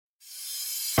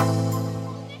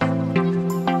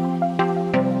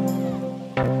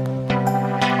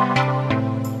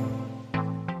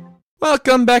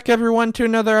Welcome back, everyone, to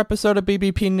another episode of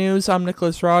BBP News. I'm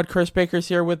Nicholas Rod. Chris Baker's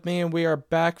here with me, and we are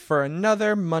back for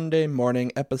another Monday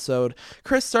morning episode.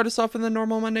 Chris, start us off in the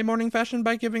normal Monday morning fashion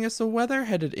by giving us the weather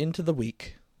headed into the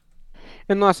week.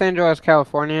 In Los Angeles,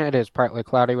 California, it is partly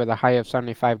cloudy with a high of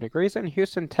 75 degrees. In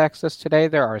Houston, Texas, today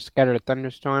there are scattered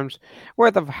thunderstorms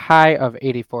with a high of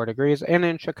 84 degrees. And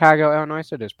in Chicago,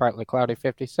 Illinois, it is partly cloudy,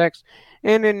 56.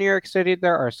 And in New York City,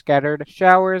 there are scattered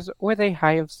showers with a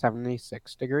high of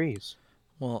 76 degrees.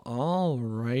 Well,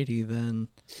 alrighty then.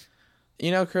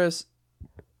 You know, Chris,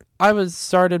 I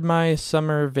started my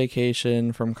summer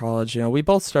vacation from college. We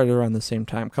both started around the same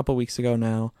time, a couple weeks ago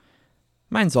now.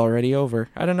 Mine's already over.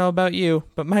 I don't know about you,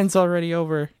 but mine's already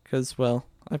over because, well,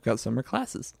 I've got summer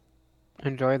classes.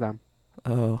 Enjoy them.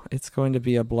 Oh, it's going to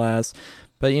be a blast.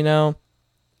 But, it's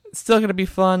still going to be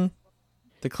fun.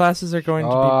 The classes are going to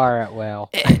be... All right,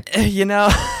 well.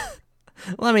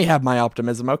 Let me have my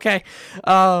optimism, okay?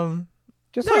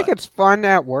 Like it's fun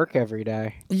at work every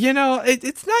day.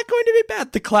 It's not going to be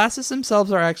bad. The classes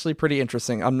themselves are actually pretty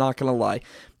interesting. I'm not going to lie.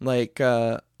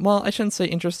 I shouldn't say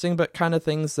interesting, but kind of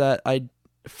things that I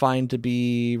find to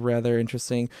be rather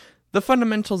interesting. The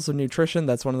fundamentals of nutrition,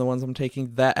 that's one of the ones I'm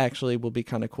taking. That actually will be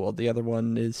kind of cool. The other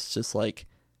one is just like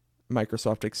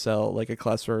Microsoft Excel, like a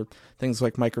class for things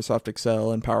like Microsoft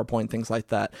Excel and PowerPoint, things like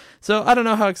that. So I don't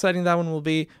know how exciting that one will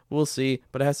be. We'll see,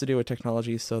 but it has to do with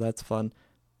technology, so that's fun.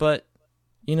 But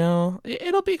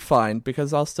it'll be fine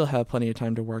because I'll still have plenty of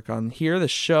time to work on the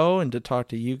show, and to talk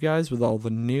to you guys with all the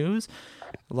news.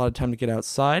 A lot of time to get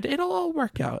outside. It'll all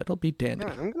work out. It'll be dandy.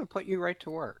 Yeah, I'm going to put you right to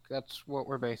work. That's what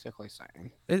we're basically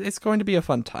saying. It's going to be a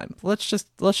fun time. Let's just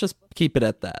keep it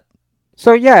at that.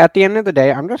 So yeah, at the end of the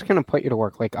day, I'm just going to put you to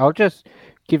work. I'll just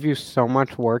give you so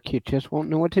much work, you just won't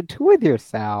know what to do with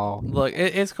yourself. Look,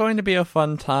 it's going to be a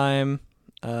fun time.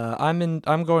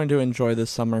 I'm going to enjoy this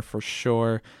summer for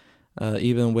sure.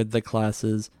 Even with the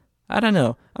classes. I don't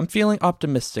know. I'm feeling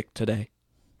optimistic today.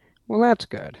 Well, that's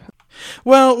good.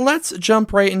 Well, let's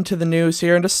jump right into the news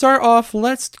here. And to start off,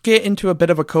 let's get into a bit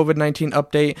of a COVID-19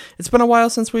 update. It's been a while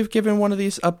since we've given one of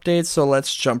these updates, so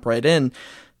let's jump right in.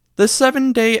 The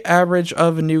 7-day average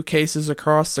of new cases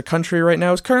across the country right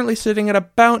now is currently sitting at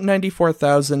about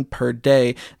 94,000 per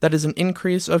day. That is an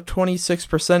increase of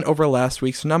 26% over last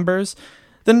week's numbers.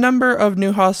 The number of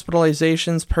new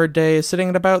hospitalizations per day is sitting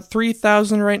at about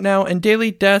 3,000 right now, and daily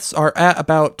deaths are at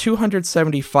about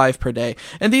 275 per day.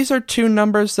 And these are two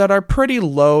numbers that are pretty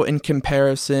low in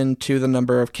comparison to the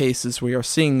number of cases we are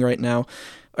seeing right now.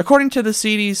 According to the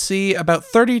CDC, about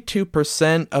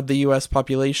 32% of the US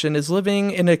population is living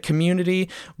in a community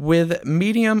with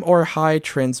medium or high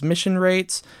transmission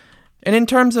rates. And in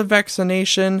terms of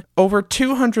vaccination, over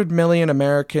 200 million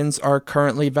Americans are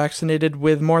currently vaccinated,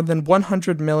 with more than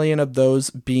 100 million of those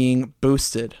being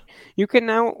boosted. You can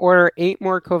now order 8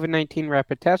 more COVID-19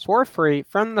 rapid tests for free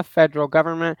from the federal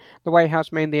government. The White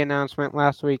House made the announcement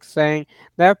last week saying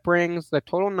that brings the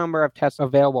total number of tests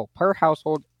available per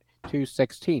household to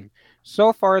 16.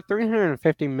 So far,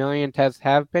 350 million tests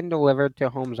have been delivered to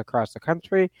homes across the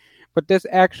country. But this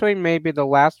actually may be the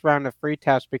last round of free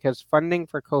tests because funding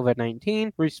for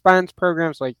COVID-19 response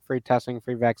programs like free testing,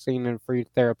 free vaccine, and free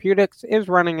therapeutics is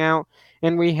running out.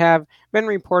 And we have been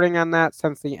reporting on that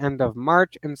since the end of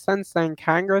March. And since then,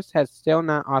 Congress has still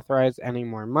not authorized any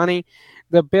more money.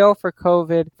 The bill for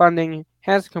COVID funding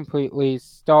has completely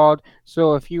stalled.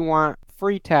 So if you want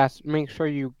free tests, make sure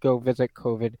you go visit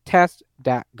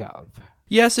covidtest.gov.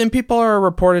 Yes, and people are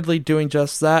reportedly doing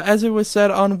just that, as it was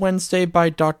said on Wednesday by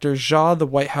Dr. Jha, the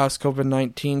White House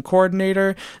COVID-19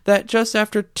 coordinator, that just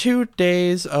after 2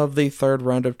 days of the third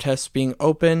round of tests being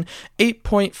open,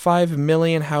 8.5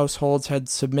 million households had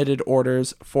submitted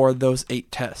orders for those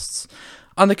 8 tests.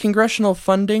 On the congressional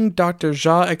funding, Dr.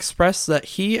 Jha expressed that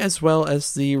he, as well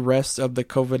as the rest of the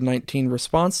COVID-19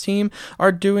 response team,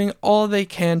 are doing all they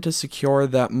can to secure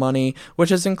that money, which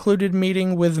has included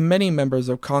meeting with many members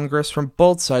of Congress from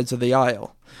both sides of the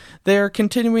aisle. They are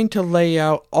continuing to lay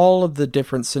out all of the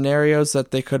different scenarios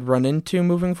that they could run into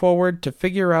moving forward to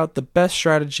figure out the best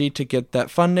strategy to get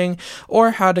that funding,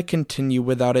 or how to continue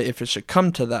without it if it should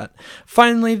come to that.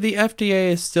 Finally, the FDA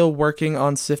is still working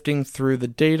on sifting through the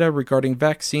data regarding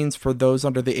vaccines for those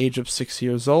under the age of 6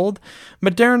 years old.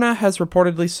 Moderna has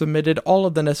reportedly submitted all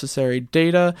of the necessary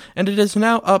data, and it is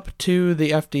now up to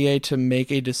the FDA to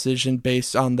make a decision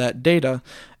based on that data.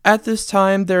 At this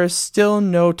time, there is still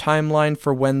no timeline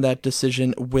for when that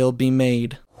decision will be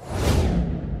made.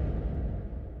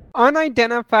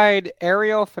 Unidentified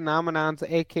aerial phenomenons,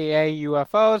 aka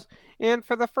UFOs, and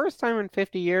for the first time in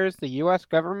 50 years, the U.S.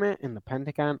 government and the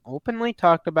Pentagon openly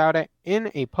talked about it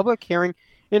in a public hearing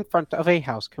in front of a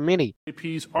House committee.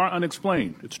 UAPs are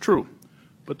unexplained, it's true,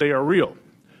 but they are real.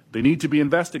 They need to be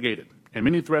investigated, and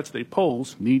many threats they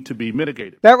pose need to be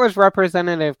mitigated. That was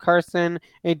Representative Carson,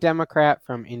 a Democrat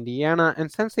from Indiana,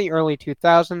 and since the early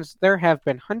 2000s, there have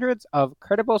been hundreds of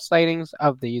credible sightings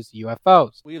of these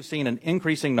UFOs. We have seen an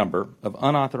increasing number of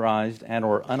unauthorized and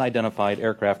or unidentified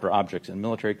aircraft or objects in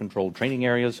military-controlled training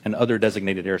areas and other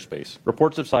designated airspace.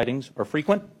 Reports of sightings are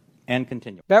frequent and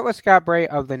continue. That was Scott Bray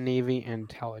of the Navy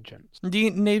Intelligence.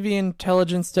 The Navy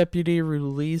Intelligence Deputy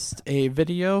released a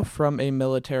video from a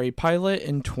military pilot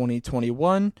in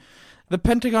 2021. The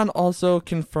Pentagon also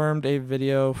confirmed a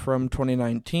video from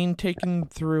 2019 taken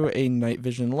through a night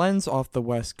vision lens off the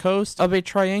west coast of a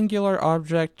triangular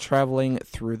object traveling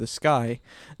through the sky.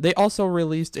 They also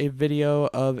released a video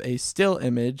of a still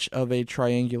image of a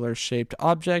triangular-shaped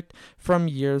object from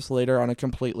years later on a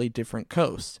completely different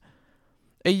coast.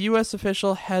 A U.S.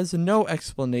 official has no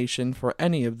explanation for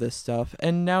any of this stuff,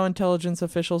 and now intelligence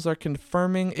officials are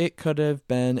confirming it could have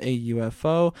been a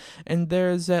UFO, and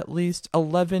there's at least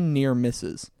 11 near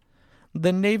misses.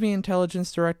 The Navy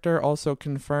Intelligence Director also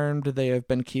confirmed they have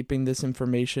been keeping this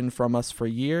information from us for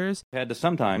years. Had to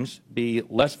sometimes be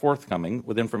less forthcoming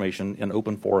with information in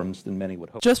open forums than many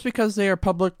would hope. Just because they are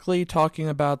publicly talking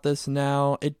about this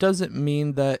now, it doesn't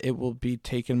mean that it will be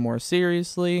taken more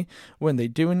seriously when they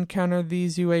do encounter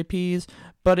these UAPs,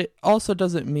 but it also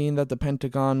doesn't mean that the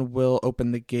Pentagon will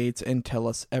open the gates and tell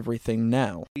us everything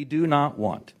now. We do not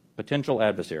want potential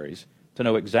adversaries to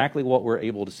know exactly what we're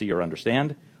able to see or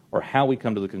understand, or how we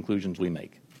come to the conclusions we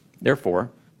make.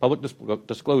 Therefore, public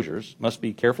disclosures must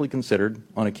be carefully considered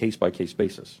on a case-by-case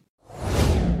basis.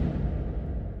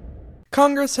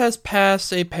 Congress has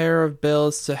passed a pair of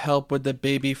bills to help with the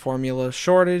baby formula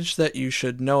shortage that you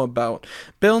should know about.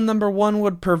 Bill number 1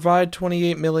 would provide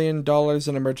 $28 million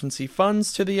in emergency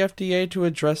funds to the FDA to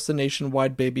address the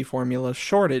nationwide baby formula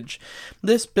shortage.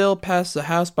 This bill passed the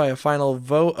House by a final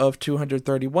vote of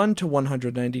 231 to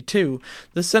 192.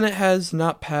 The Senate has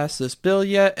not passed this bill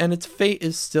yet, and its fate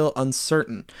is still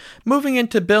uncertain. Moving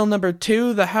into Bill number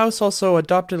 2, the House also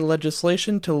adopted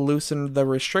legislation to loosen the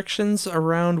restrictions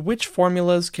around which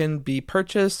formulas can be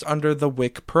purchased under the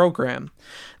WIC program.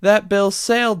 That bill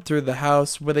sailed through the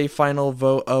House with a final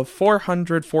vote of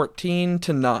 414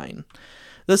 to 9.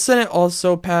 The Senate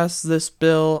also passed this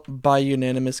bill by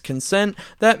unanimous consent.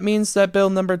 That means that Bill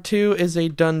number 2 is a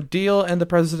done deal and the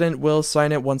President will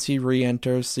sign it once he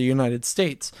re-enters the United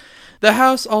States. The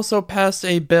House also passed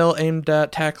a bill aimed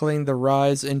at tackling the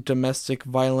rise in domestic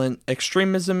violent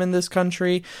extremism in this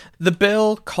country. The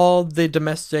bill, called the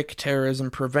Domestic Terrorism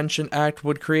Prevention Act,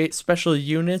 would create special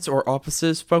units or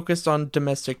offices focused on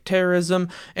domestic terrorism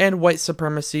and white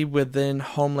supremacy within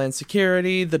Homeland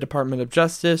Security, the Department of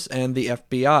Justice, and the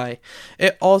FBI.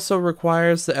 It also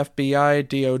requires the FBI,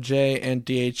 DOJ, and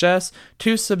DHS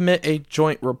to submit a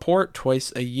joint report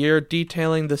twice a year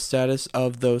detailing the status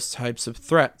of those types of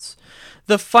threats.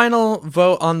 The final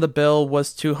vote on the bill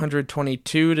was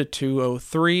 222 to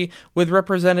 203, with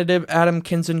Representative Adam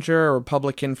Kinzinger, a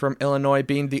Republican from Illinois,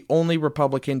 being the only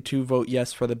Republican to vote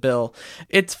yes for the bill.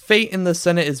 Its fate in the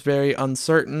Senate is very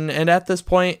uncertain, and at this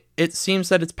point, it seems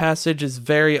that its passage is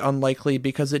very unlikely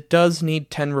because it does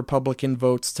need 10 Republican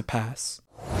votes to pass.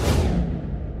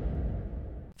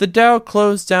 The Dow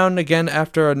closed down again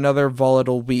after another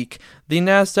volatile week. The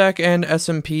Nasdaq and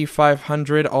S&P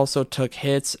 500 also took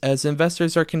hits as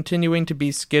investors are continuing to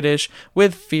be skittish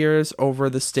with fears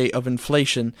over the state of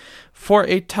inflation. For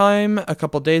a time, a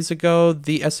couple days ago,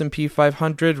 the S&P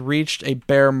 500 reached a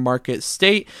bear market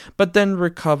state, but then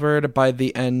recovered by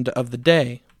the end of the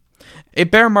day. A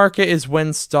bear market is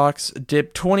when stocks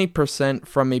dip 20%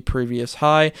 from a previous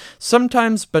high.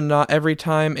 Sometimes, but not every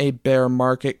time, a bear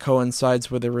market coincides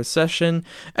with a recession.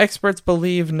 Experts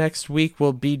believe next week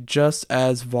will be just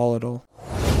as volatile.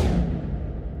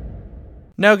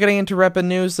 Now getting into rapid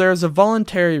news, there is a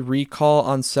voluntary recall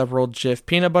on several Jif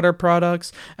peanut butter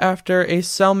products after a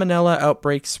salmonella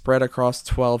outbreak spread across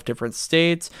 12 different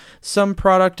states. Some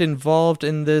product involved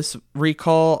in this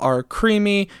recall are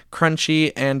creamy,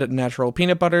 crunchy, and natural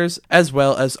peanut butters, as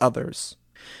well as others.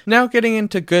 Now getting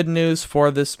into good news for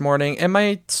this morning, and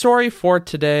my story for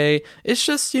today is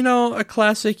just, a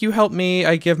classic you help me,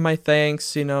 I give my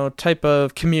thanks, type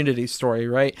of community story,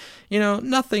 right?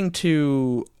 Nothing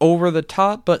too over the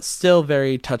top, but still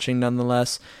very touching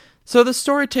nonetheless. So the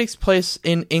story takes place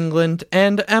in England,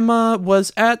 and Emma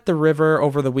was at the river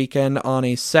over the weekend on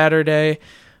a Saturday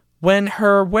when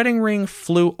her wedding ring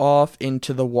flew off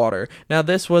into the water. Now,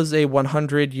 this was a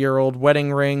 100-year-old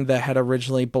wedding ring that had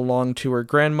originally belonged to her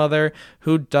grandmother,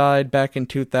 who died back in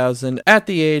 2000 at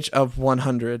the age of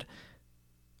 100.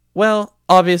 Well,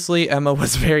 Obviously, Emma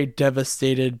was very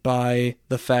devastated by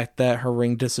the fact that her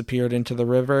ring disappeared into the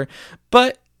river,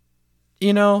 but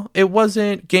it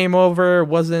wasn't game over, it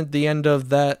wasn't the end of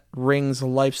that ring's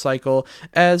life cycle,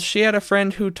 as she had a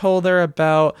friend who told her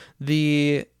about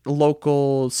the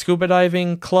local scuba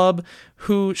diving club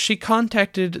who she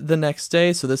contacted the next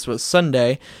day, so this was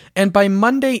Sunday, and by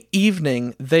Monday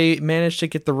evening, they managed to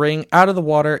get the ring out of the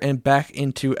water and back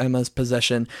into Emma's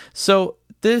possession. So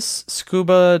this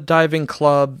scuba diving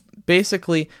club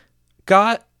basically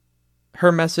got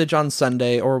her message on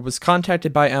Sunday, or was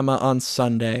contacted by Emma on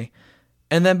Sunday,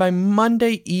 and then by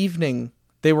Monday evening,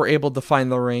 they were able to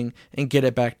find the ring and get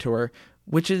it back to her,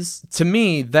 which is, to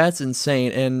me, that's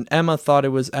insane. And Emma thought it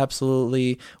was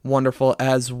absolutely wonderful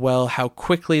as well, how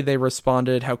quickly they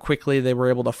responded, how quickly they were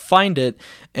able to find it.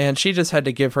 And she just had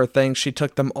to give her thanks. She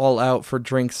took them all out for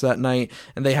drinks that night,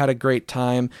 and they had a great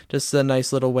time. Just a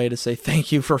nice little way to say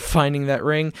thank you for finding that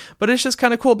ring. But it's just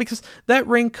kind of cool because that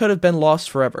ring could have been lost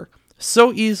forever.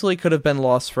 So easily could have been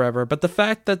lost forever. But the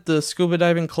fact that the scuba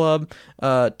diving club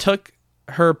took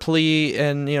her plea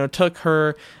and, took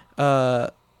her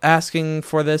asking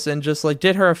for this and just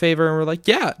did her a favor and were like,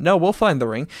 yeah, no, we'll find the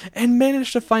ring, and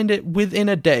managed to find it within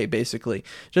a day, basically.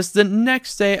 Just the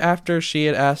next day after she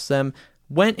had asked them,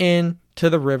 went in to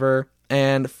the river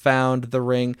and found the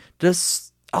ring.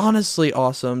 Just honestly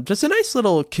awesome. Just a nice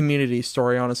little community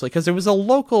story, honestly, because it was a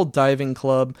local diving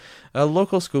club, a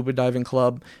local scuba diving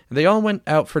club. They all went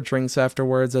out for drinks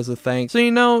afterwards as a thanks.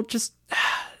 So, just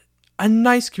a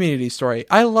nice community story.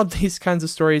 I love these kinds of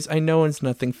stories. I know it's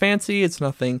nothing fancy, it's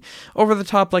nothing over the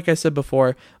top, like I said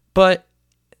before, but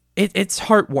it's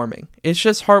heartwarming. It's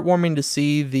just heartwarming to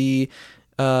see the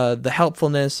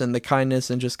helpfulness and the kindness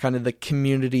and just kind of the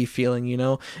community feeling,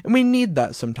 and we need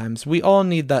that sometimes. We all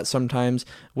need that sometimes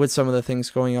with some of the things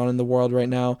going on in the world right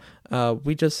now.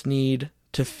 We just need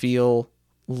to feel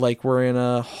like we're in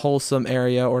a wholesome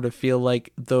area, or to feel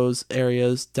like those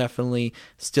areas definitely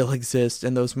still exist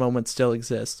and those moments still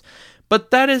exist.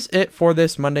 But that is it for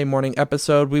this Monday morning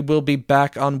episode. We will be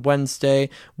back on Wednesday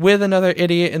with another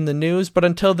idiot in the news. But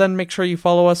until then, make sure you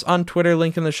follow us on Twitter,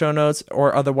 link in the show notes,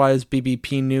 or otherwise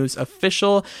BBP News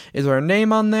Official is our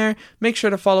name on there. Make sure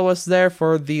to follow us there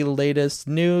for the latest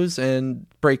news and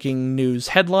breaking news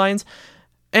headlines.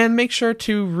 And make sure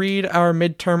to read our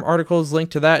midterm articles. Link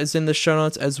to that is in the show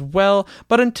notes as well.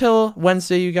 But until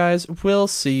Wednesday, you guys, we'll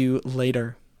see you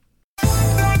later.